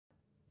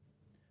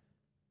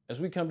As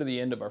we come to the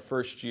end of our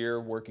first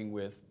year working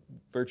with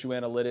Virtue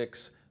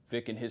Analytics,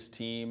 Vic and his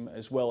team,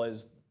 as well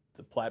as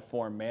the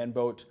platform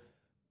Manboat,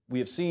 we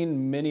have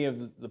seen many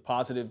of the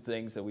positive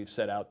things that we've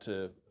set out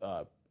to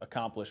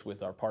accomplish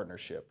with our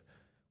partnership.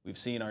 We've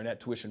seen our net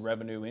tuition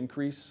revenue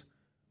increase.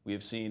 We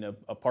have seen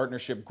a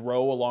partnership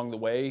grow along the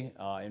way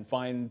and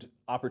find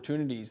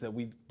opportunities that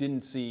we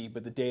didn't see,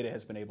 but the data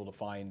has been able to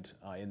find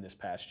in this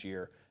past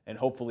year, and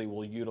hopefully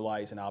we'll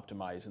utilize and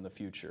optimize in the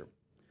future.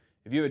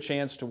 If you have a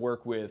chance to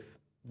work with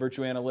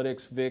Virtue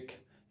Analytics,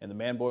 Vic, and the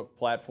Manboat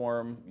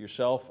platform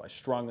yourself, I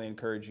strongly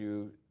encourage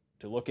you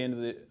to look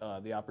into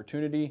the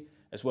opportunity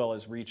as well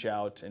as reach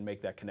out and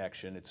make that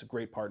connection. It's a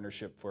great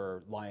partnership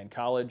for Lyon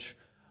College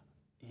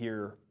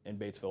here in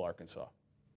Batesville, Arkansas.